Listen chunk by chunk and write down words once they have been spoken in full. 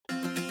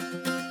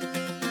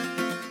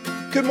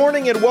Good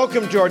morning and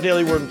welcome to our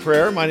Daily Word and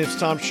Prayer. My name is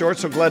Tom Short,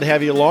 so glad to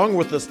have you along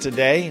with us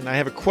today. And I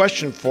have a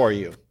question for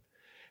you.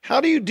 How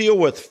do you deal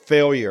with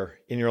failure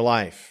in your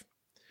life?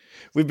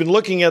 We've been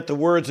looking at the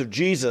words of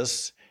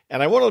Jesus,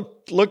 and I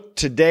want to look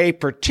today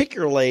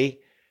particularly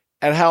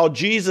at how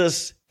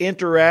Jesus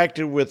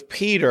interacted with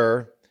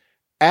Peter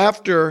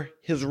after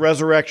his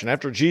resurrection,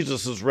 after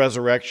Jesus'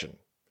 resurrection.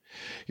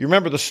 You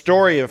remember the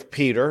story of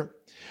Peter.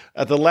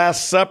 At the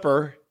Last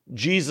Supper,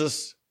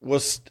 Jesus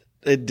was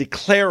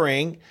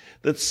declaring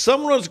that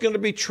someone was going to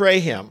betray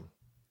him.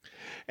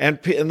 And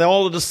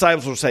all the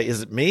disciples will say,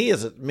 is it me?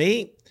 Is it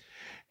me?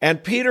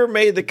 And Peter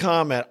made the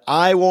comment,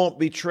 I won't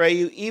betray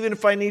you. Even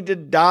if I need to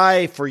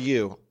die for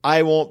you,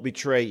 I won't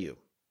betray you.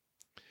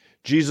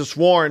 Jesus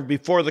warned,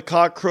 before the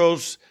cock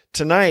crows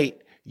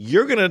tonight,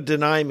 you're going to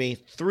deny me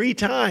 3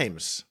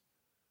 times.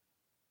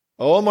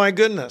 Oh my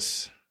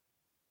goodness.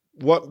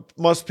 What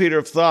must Peter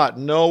have thought?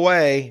 No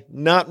way,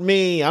 not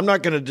me. I'm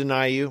not going to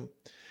deny you.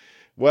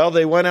 Well,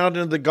 they went out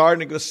into the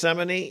Garden of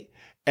Gethsemane,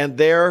 and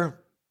there,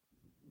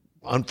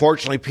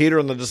 unfortunately, Peter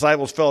and the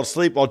disciples fell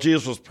asleep while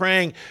Jesus was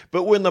praying.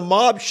 But when the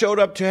mob showed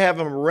up to have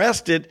him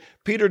arrested,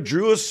 Peter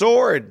drew a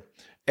sword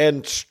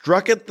and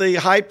struck at the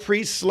high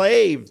priest's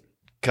slave,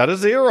 cut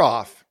his ear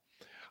off.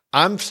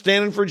 I'm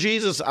standing for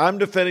Jesus. I'm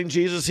defending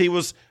Jesus. He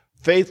was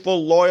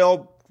faithful,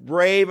 loyal,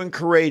 brave, and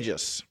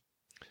courageous.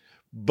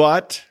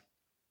 But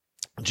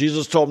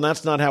Jesus told them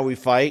that's not how we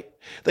fight.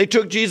 They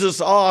took Jesus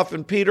off,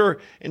 and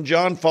Peter and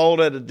John followed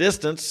at a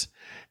distance.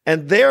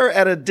 And there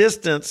at a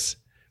distance,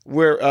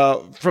 where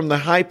from the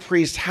high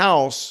priest's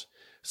house,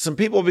 some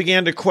people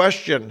began to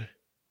question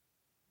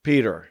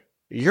Peter.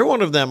 You're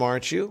one of them,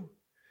 aren't you?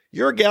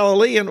 You're a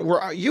Galilean.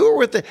 You were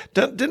with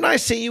didn't I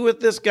see you with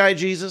this guy,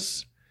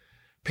 Jesus?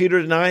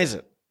 Peter denies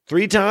it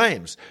 3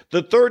 times.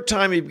 The 3rd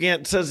time he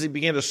began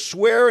to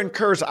swear and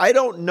curse. I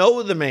don't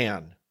know the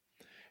man.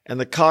 And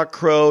the cock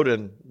crowed,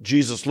 and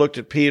Jesus looked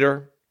at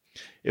Peter.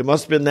 It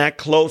must have been that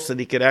close that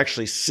he could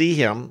actually see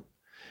him.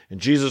 And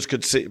Jesus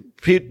could see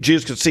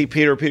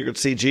Peter, Peter could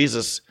see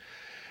Jesus.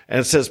 And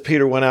it says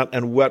Peter went out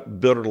and wept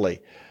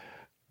bitterly.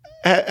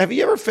 Have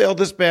you ever failed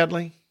this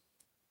badly?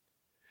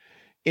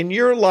 In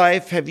your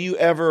life, have you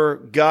ever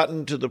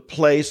gotten to the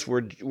place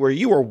where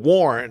you were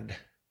warned?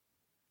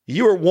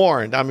 You were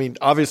warned. I mean,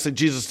 obviously,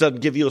 Jesus doesn't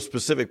give you a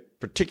specific,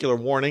 particular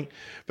warning.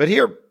 But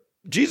here,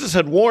 Jesus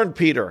had warned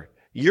Peter.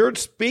 You're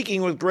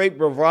speaking with great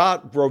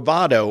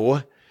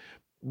bravado,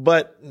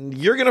 but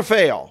you're going to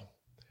fail.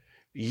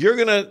 You're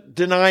going to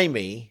deny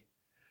me,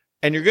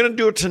 and you're going to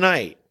do it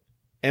tonight.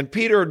 And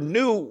Peter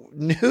knew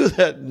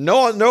that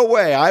no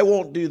way, I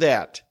won't do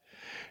that.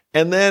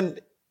 And then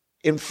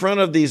in front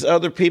of these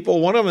other people,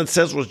 one of them, it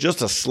says, was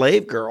just a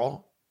slave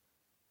girl.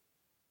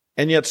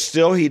 And yet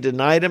still he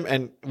denied him,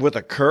 and with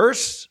a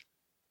curse.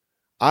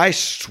 I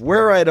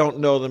swear I don't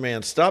know the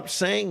man. Stop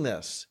saying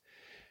this.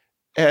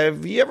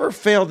 Have you ever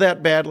failed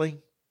that badly?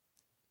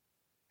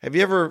 Have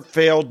you ever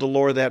failed the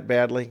Lord that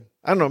badly?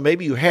 I don't know,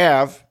 maybe you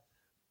have.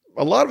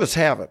 A lot of us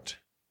haven't.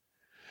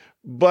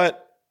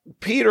 But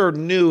Peter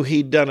knew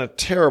he'd done a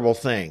terrible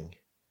thing,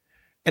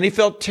 and he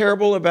felt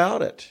terrible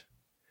about it.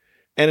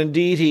 And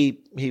indeed,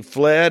 he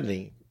fled, and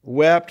he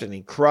wept, and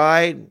he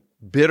cried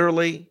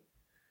bitterly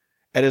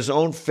at his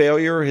own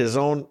failure, his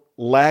own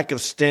lack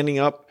of standing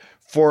up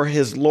for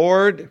his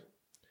Lord.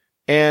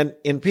 And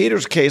in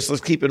Peter's case,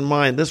 let's keep in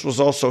mind, this was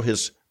also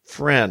his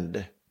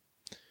friend.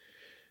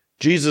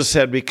 Jesus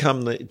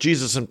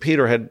and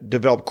Peter had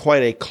developed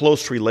quite a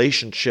close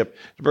relationship,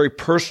 a very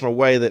personal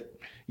way that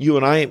you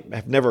and I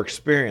have never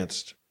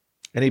experienced.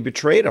 And he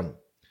betrayed him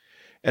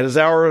at his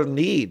hour of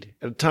need,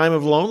 at a time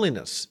of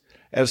loneliness,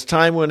 at a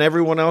time when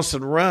everyone else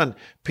had run.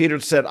 Peter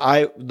said,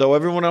 though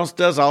everyone else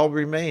does, I'll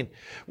remain.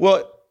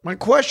 Well, my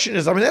question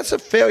is, that's a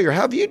failure.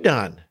 How have you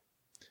done?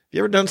 Have you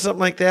ever done something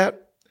like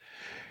that?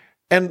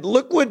 And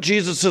look what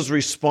Jesus'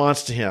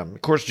 response to him.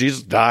 Of course,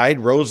 Jesus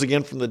died, rose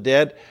again from the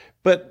dead,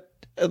 but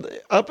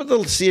up at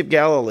the Sea of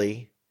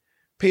Galilee,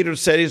 Peter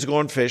said he was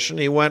going fishing.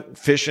 He went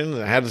fishing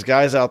and had his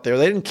guys out there.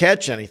 They didn't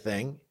catch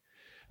anything.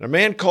 And a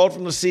man called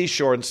from the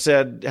seashore and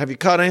said, have you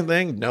caught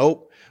anything?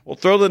 Nope. Well,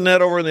 throw the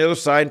net over on the other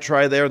side and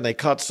try there. And they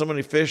caught so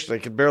many fish they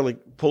could barely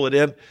pull it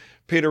in.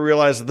 Peter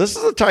realized this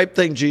is the type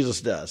thing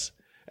Jesus does.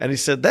 And he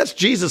said, that's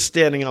Jesus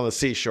standing on the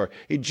seashore.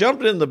 He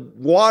jumped in the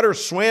water,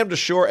 swam to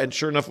shore, and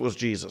sure enough, it was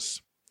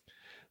Jesus.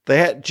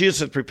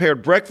 Jesus had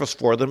prepared breakfast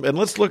for them. And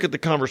let's look at the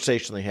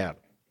conversation they had.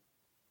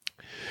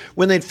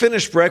 When they'd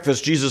finished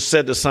breakfast, Jesus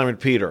said to Simon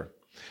Peter,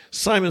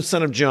 Simon,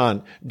 son of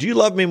John, do you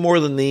love me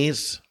more than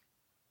these?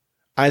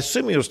 I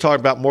assume he was talking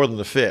about more than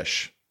the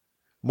fish.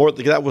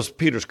 That was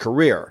Peter's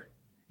career.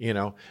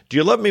 Do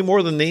you love me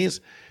more than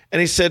these?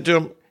 And he said to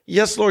him,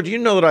 yes, Lord, you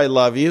know that I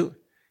love you.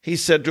 He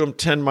said to him,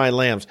 tend my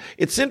lambs.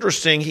 It's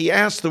interesting. He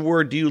asked the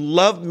word, do you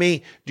love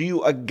me? Do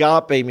you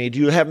agape me? Do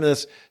you have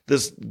this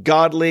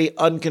godly,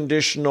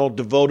 unconditional,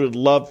 devoted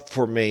love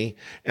for me?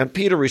 And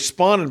Peter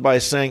responded by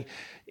saying,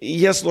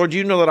 yes, Lord,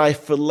 you know that I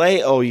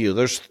phileo you.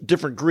 There's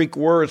different Greek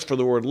words for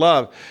the word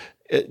love.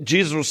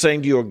 Jesus was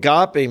saying, do you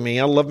agape me?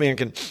 I love me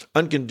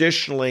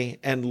unconditionally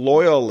and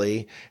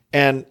loyally.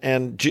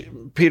 And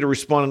Peter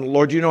responded,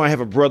 Lord, you know I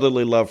have a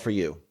brotherly love for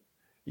you.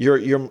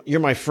 You're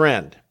my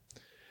friend.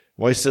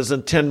 Well, he says,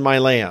 and tend my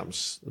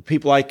lambs, the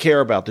people I care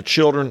about, the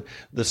children,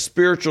 the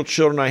spiritual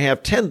children I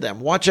have, tend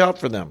them, watch out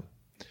for them.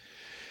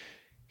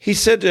 He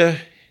said to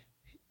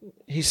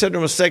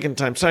him a second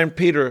time,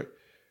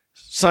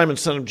 Simon,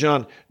 son of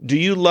John, do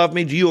you love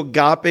me? Do you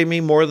agape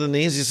me more than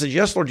these? He said,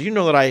 yes, Lord, you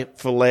know that I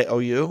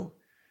phileo you.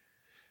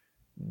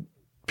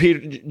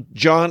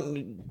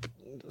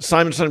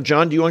 Simon, son of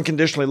John, do you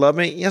unconditionally love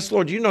me? Yes,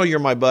 Lord, you know you're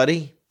my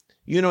buddy.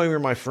 You know you're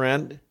my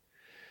friend.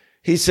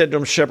 He said to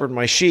him, shepherd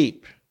my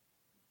sheep.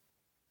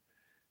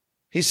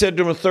 He said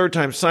to him a third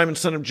time, Simon,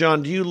 son of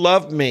John, do you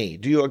love me?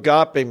 Do you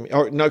agape me?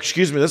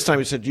 This time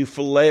he said, do you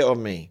phileo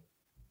me?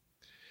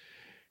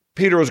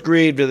 Peter was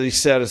grieved that he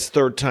said his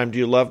third time, do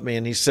you love me?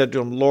 And he said to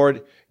him,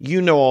 Lord,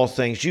 you know all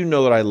things. You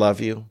know that I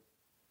love you.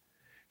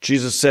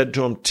 Jesus said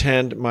to him,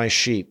 tend my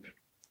sheep.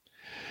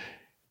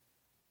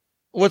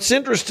 What's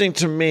interesting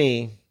to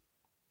me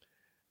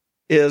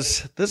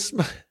is this,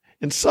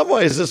 in some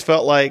ways, this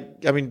felt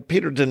like,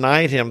 Peter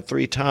denied him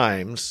 3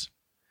 times.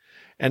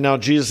 And now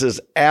Jesus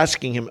is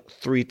asking him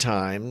 3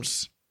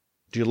 times,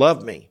 do you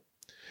love me?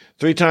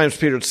 3 times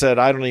Peter said,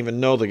 I don't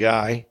even know the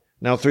guy.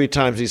 Now 3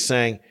 times he's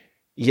saying,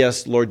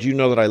 yes, Lord, you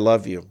know that I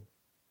love you.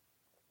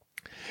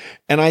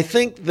 And I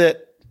think that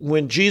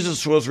when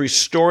Jesus was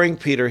restoring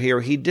Peter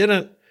here, he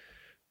didn't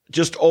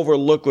just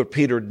overlook what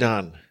Peter had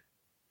done.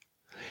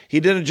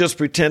 He didn't just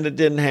pretend it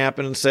didn't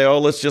happen and say,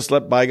 let's just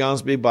let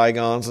bygones be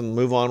bygones and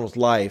move on with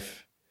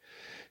life.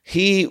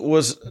 He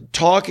was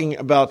talking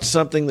about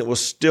something that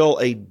was still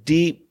a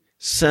deep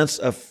sense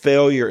of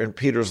failure in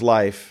Peter's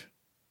life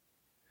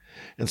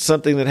and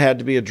something that had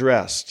to be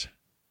addressed.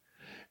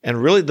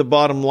 And really the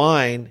bottom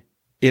line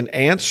in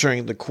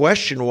answering the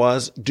question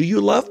was, do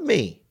you love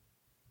me?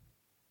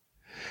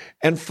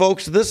 And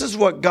folks, this is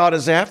what God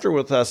is after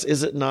with us,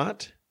 is it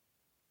not?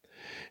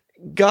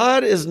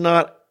 God is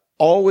not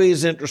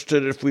always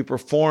interested if we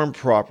perform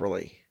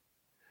properly.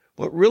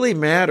 What really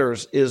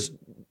matters is,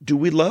 do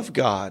we love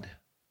God?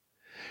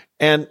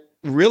 And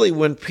really,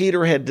 when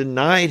Peter had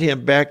denied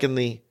him back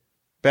in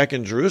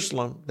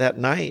Jerusalem that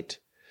night,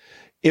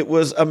 it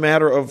was a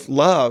matter of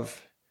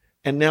love.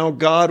 And now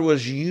God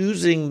was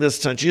using this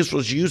time, Jesus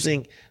was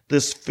using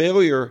this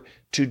failure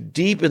to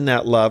deepen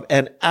that love.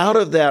 And out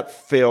of that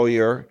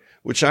failure,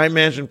 which I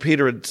imagine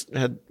Peter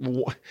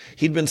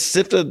he'd been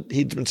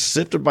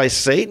sifted by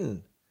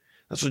Satan.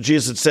 That's what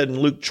Jesus had said in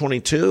Luke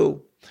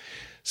 22.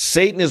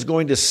 Satan is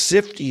going to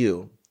sift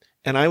you.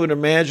 And I would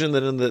imagine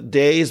that in the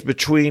days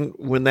between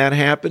when that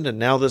happened and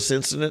now this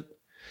incident,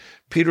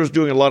 Peter was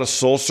doing a lot of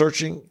soul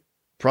searching,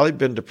 probably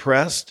been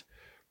depressed,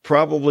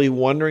 probably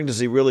wondering, does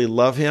he really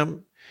love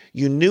him?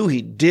 You knew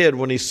he did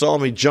when he saw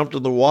him. He jumped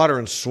in the water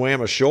and swam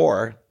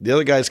ashore. The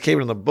other guys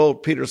came in the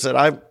boat. Peter said,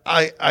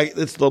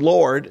 it's the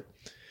Lord.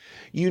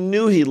 You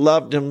knew he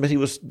loved him, but he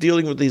was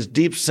dealing with these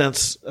deep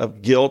sense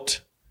of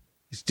guilt,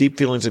 these deep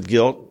feelings of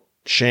guilt,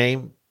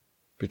 shame,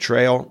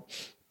 betrayal.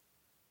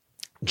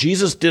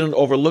 Jesus didn't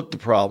overlook the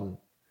problem,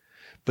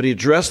 but he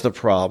addressed the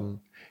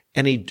problem,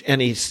 and he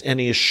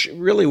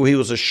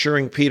was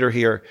assuring Peter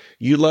here,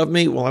 you love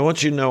me? Well, I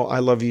want you to know I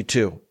love you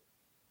too.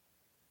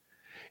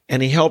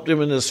 And he helped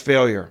him in his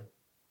failure.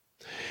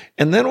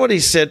 And then what he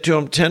said to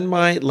him, tend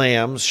my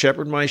lambs,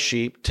 shepherd my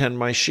sheep, tend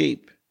my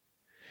sheep.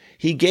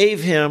 He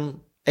gave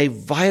him a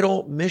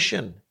vital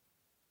mission.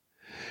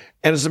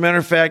 And as a matter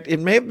of fact,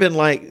 it may have been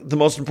like the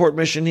most important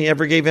mission he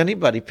ever gave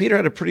anybody. Peter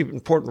had a pretty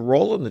important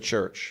role in the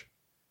church.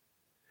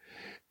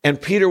 And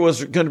Peter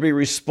was going to be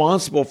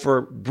responsible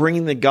for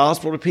bringing the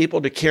gospel to people,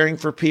 to caring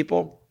for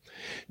people.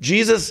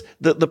 Jesus,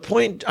 the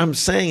point I'm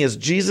saying is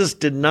Jesus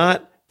did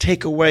not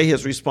take away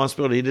his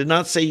responsibility. He did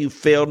not say, you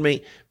failed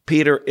me,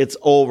 Peter, it's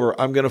over.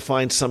 I'm going to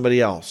find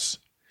somebody else.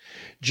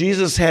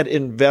 Jesus had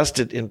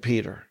invested in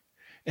Peter,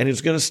 and he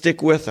was going to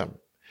stick with him.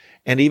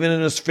 And even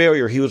in his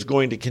failure, he was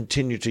going to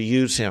continue to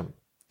use him.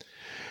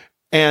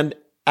 And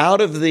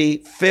out of the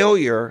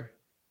failure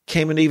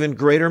came an even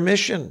greater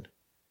mission.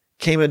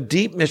 Came a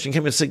deep mission,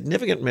 came a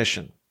significant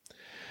mission.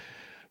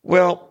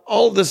 Well,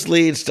 all this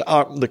leads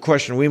to the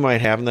question we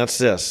might have, and that's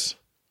this.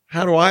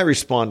 How do I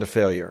respond to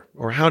failure?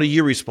 Or how do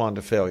you respond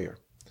to failure?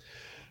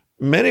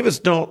 Many of us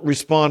don't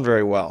respond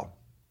very well.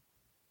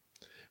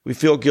 We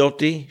feel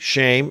guilty,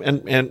 shame,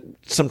 and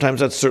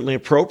sometimes that's certainly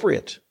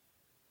appropriate.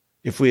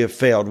 If we have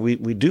failed, we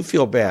do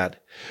feel bad.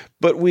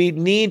 But we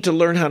need to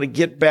learn how to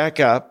get back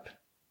up,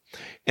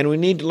 and we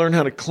need to learn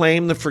how to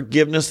claim the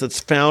forgiveness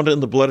that's found in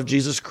the blood of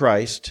Jesus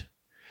Christ.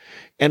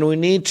 And we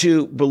need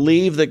to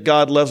believe that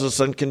God loves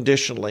us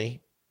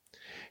unconditionally,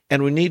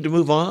 and we need to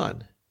move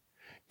on.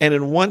 And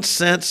in one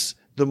sense,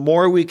 the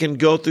more we can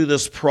go through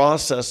this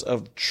process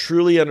of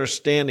truly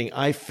understanding,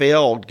 I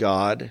failed,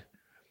 God,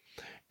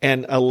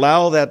 and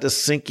allow that to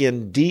sink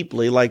in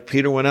deeply, like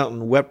Peter went out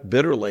and wept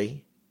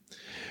bitterly,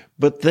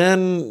 but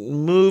then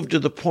move to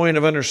the point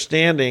of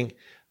understanding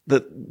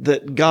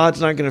that God's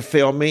not going to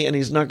fail me and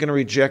he's not going to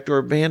reject or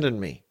abandon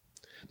me.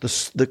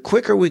 The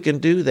quicker we can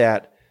do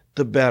that,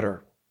 the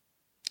better.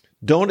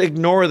 Don't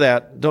ignore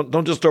that.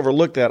 Don't just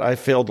overlook that I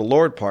failed the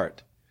Lord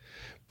part,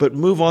 but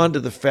move on to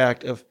the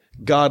fact of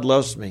God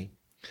loves me.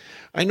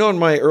 I know in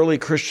my early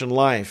Christian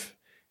life,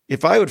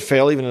 if I would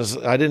fail, even as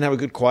I didn't have a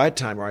good quiet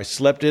time, or I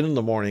slept in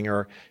the morning,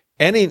 or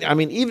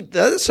even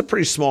that's a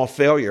pretty small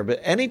failure, but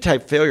any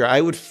type of failure,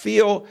 I would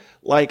feel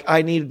like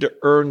I needed to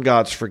earn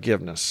God's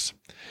forgiveness,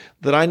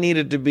 that I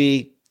needed to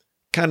be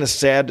kind of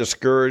sad,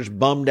 discouraged,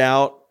 bummed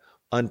out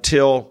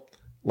until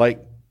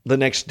like the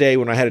next day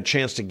when I had a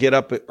chance to get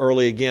up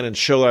early again and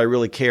show that I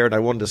really cared. I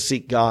wanted to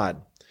seek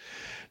God.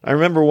 I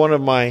remember one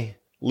of my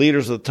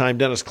leaders at the time,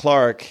 Dennis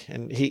Clark,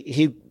 and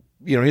he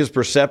was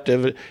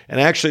perceptive and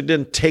actually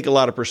didn't take a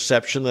lot of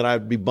perception that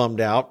I'd be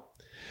bummed out.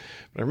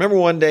 But I remember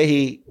one day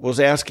he was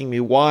asking me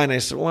why, and I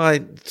said, well,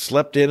 I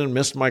slept in and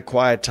missed my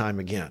quiet time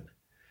again.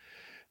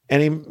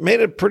 And he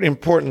made a pretty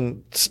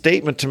important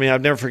statement to me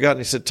I've never forgotten.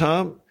 He said,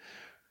 Tom,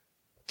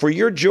 for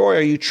your joy,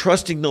 are you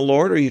trusting the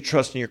Lord or are you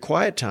trusting your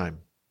quiet time?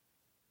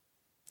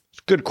 It's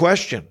a good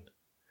question.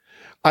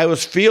 I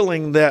was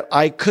feeling that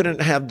I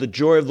couldn't have the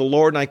joy of the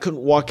Lord and I couldn't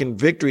walk in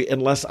victory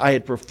unless I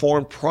had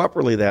performed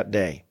properly that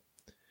day.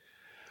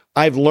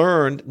 I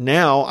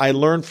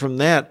learned from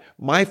that,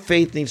 my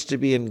faith needs to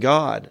be in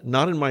God,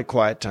 not in my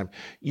quiet time.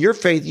 Your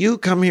faith, you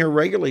come here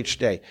regularly each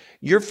day.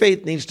 Your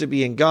faith needs to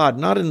be in God,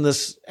 not in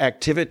this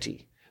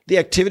activity. The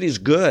activity is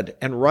good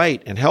and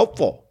right and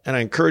helpful, and I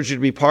encourage you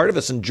to be part of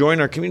us and join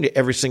our community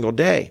every single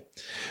day.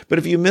 But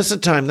if you miss a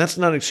time, that's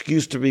not an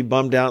excuse to be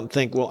bummed out and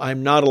think, well,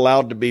 I'm not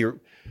allowed to be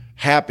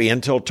happy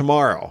until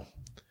tomorrow.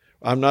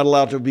 I'm not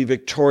allowed to be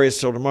victorious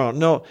till tomorrow.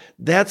 No,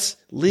 that's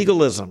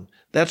legalism.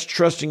 That's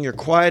trusting your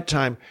quiet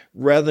time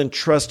rather than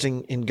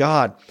trusting in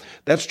God.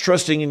 That's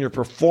trusting in your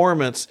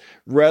performance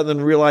rather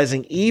than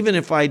realizing even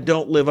if I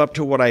don't live up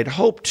to what I'd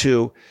hoped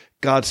to,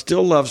 God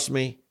still loves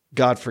me.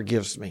 God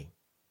forgives me.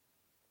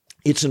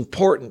 It's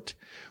important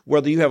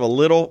whether you have a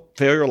little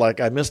failure like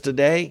I missed a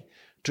day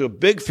to a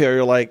big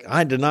failure like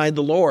I denied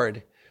the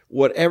Lord.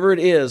 Whatever it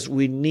is,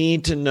 we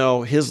need to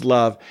know His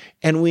love,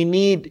 and we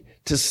need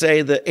to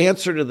say the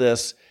answer to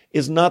this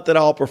is not that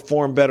I'll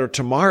perform better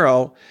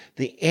tomorrow.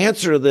 The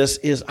answer to this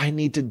is I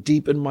need to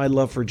deepen my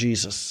love for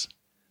Jesus.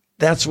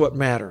 That's what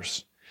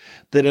matters.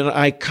 That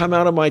I come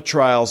out of my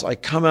trials, I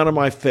come out of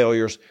my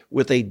failures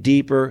with a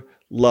deeper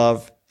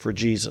love for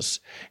Jesus.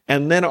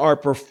 And then our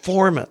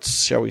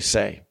performance, shall we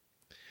say,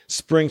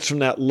 springs from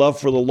that love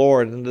for the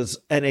Lord and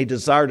a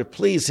desire to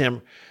please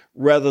Him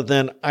rather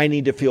than I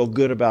need to feel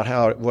good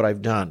about what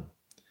I've done.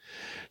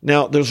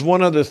 Now, there's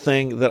one other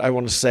thing that I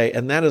want to say,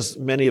 and that is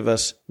many of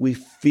us, we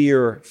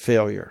fear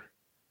failure.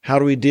 How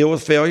do we deal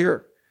with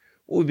failure?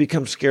 Well, we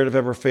become scared of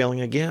ever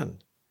failing again.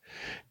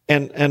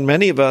 And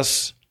many of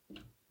us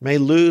may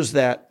lose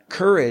that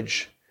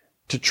courage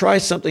to try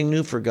something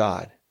new for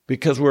God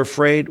because we're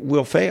afraid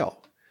we'll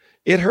fail.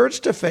 It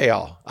hurts to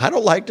fail. I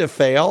don't like to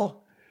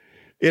fail.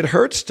 It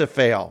hurts to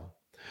fail.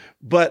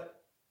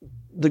 But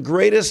the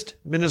greatest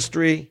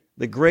ministry,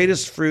 the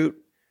greatest fruit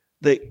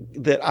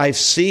that I've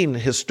seen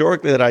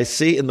historically, that I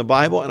see in the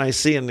Bible and I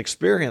see in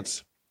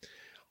experience,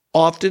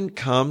 often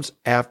comes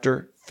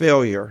after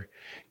failure.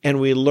 And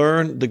we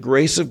learn the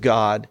grace of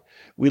God.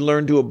 We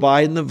learn to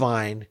abide in the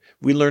vine.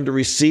 We learn to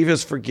receive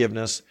His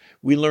forgiveness.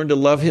 We learn to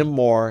love Him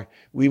more.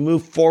 We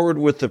move forward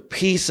with the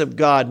peace of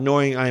God,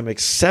 knowing I am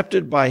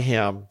accepted by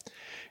Him.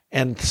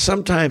 And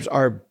sometimes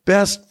our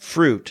best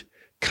fruit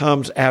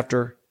comes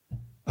after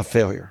a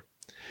failure.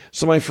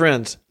 So my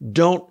friends,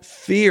 don't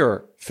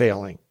fear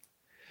failing.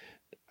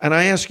 And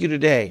I ask you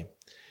today,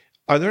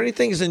 are there any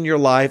things in your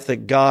life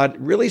that God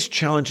really is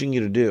challenging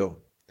you to do,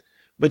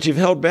 but you've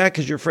held back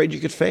because you're afraid you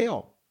could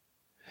fail?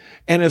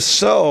 And if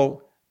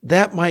so,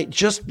 that might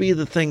just be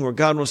the thing where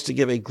God wants to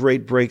give a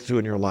great breakthrough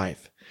in your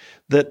life.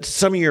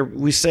 That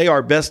we say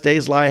our best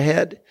days lie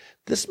ahead.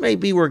 This may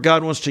be where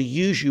God wants to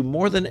use you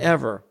more than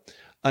ever,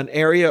 an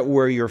area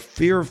where your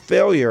fear of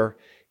failure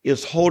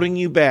is holding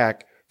you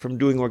back from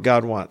doing what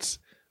God wants.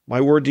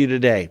 My word to you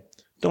today,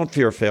 don't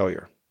fear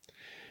failure.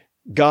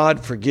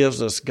 God forgives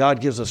us.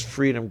 God gives us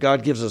freedom.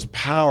 God gives us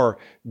power.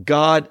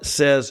 God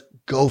says,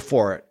 go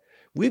for it.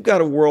 We've got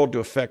a world to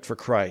affect for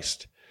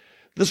Christ.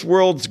 This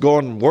world's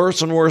going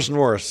worse and worse and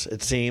worse,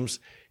 it seems.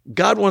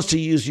 God wants to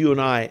use you and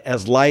I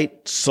as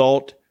light,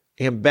 salt,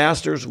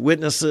 ambassadors,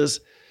 witnesses,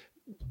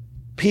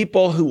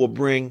 people who will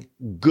bring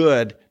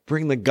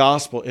the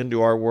gospel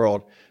into our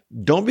world.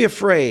 Don't be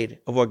afraid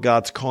of what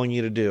God's calling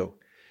you to do.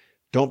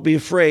 Don't be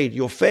afraid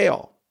you'll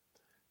fail.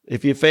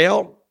 If you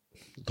fail,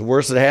 the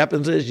worst that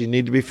happens is you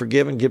need to be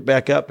forgiven, get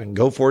back up, and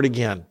go for it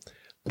again.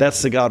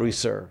 That's the God we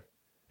serve.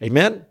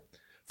 Amen?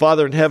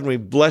 Father in heaven, we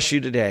bless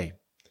you today.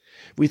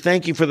 We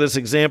thank you for this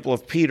example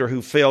of Peter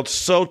who failed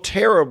so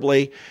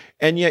terribly,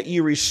 and yet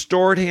you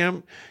restored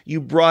him.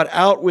 You brought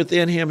out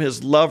within him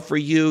his love for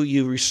you.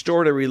 You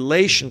restored a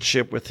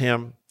relationship with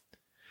him.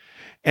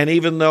 And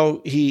even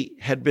though he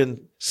had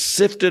been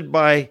sifted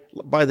by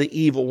the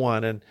evil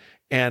one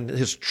and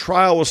his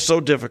trial was so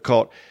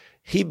difficult,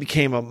 he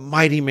became a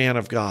mighty man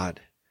of God.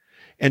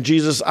 And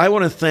Jesus, I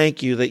want to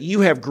thank you that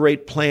you have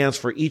great plans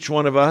for each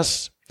one of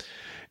us.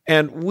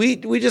 And we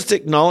just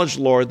acknowledge,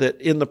 Lord,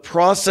 that in the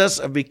process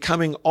of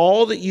becoming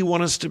all that you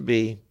want us to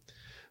be,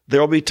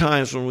 there will be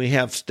times when we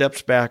have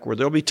steps backward.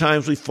 There will be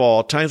times we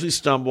fall, times we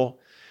stumble,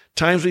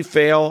 times we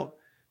fail,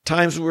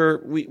 times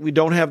where we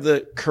don't have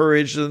the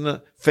courage and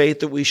the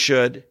faith that we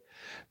should.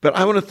 But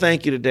I want to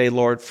thank you today,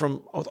 Lord, from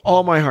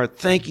all my heart.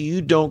 Thank you.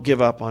 You don't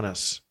give up on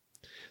us.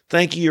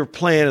 Thank you. Your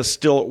plan is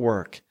still at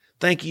work.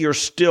 Thank you. You're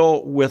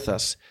still with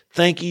us.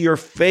 Thank you. You're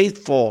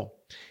faithful,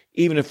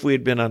 even if we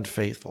had been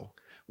unfaithful.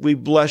 We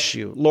bless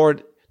you.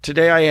 Lord,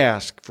 today I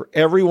ask for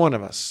every one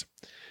of us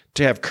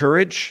to have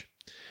courage,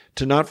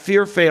 to not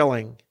fear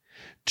failing,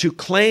 to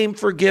claim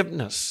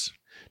forgiveness,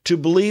 to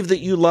believe that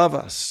you love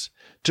us,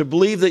 to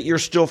believe that you're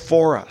still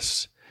for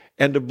us,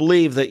 and to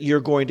believe that you're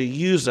going to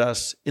use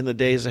us in the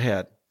days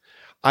ahead.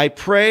 I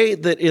pray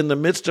that in the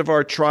midst of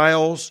our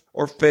trials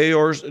or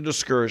failures and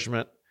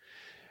discouragement,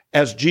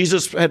 as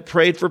Jesus had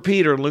prayed for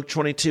Peter in Luke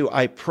 22,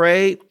 I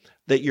pray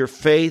that your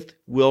faith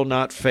will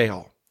not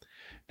fail.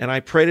 And I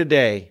pray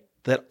today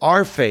that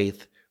our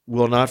faith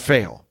will not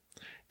fail.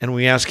 And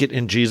we ask it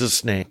in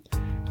Jesus' name.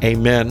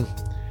 Amen,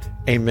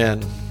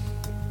 amen,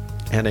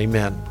 and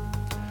amen.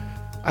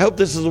 I hope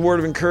this is a word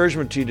of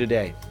encouragement to you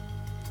today.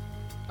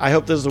 I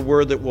hope this is a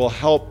word that will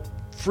help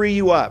free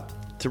you up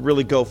to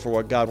really go for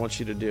what God wants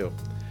you to do.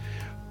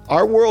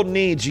 Our world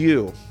needs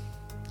you.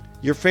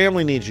 Your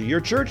family needs you.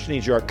 Your church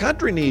needs you. Our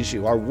country needs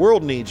you. Our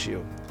world needs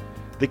you.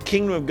 The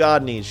kingdom of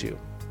God needs you.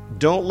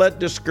 Don't let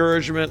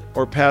discouragement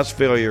or past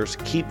failures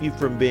keep you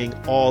from being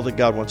all that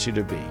God wants you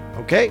to be.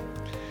 Okay?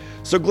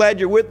 So glad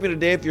you're with me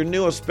today. If you're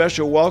new, a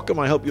special welcome.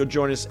 I hope you'll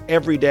join us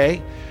every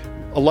day.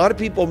 A lot of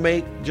people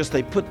they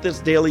put this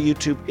daily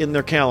YouTube in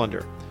their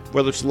calendar,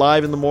 whether it's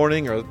live in the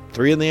morning or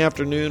 3 in the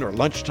afternoon or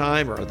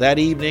lunchtime or that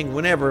evening,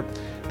 whenever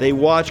they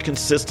watch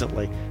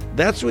consistently.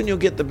 That's when you'll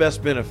get the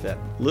best benefit.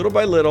 Little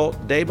by little,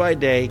 day by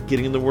day,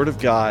 getting in the Word of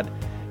God,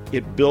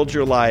 it builds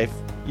your life.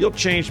 You'll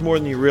change more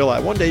than you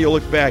realize. One day you'll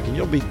look back and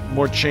you'll be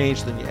more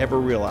changed than you ever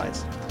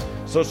realized.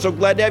 So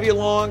glad to have you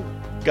along.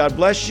 God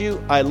bless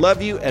you. I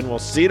love you, and we'll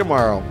see you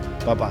tomorrow.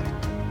 Bye-bye.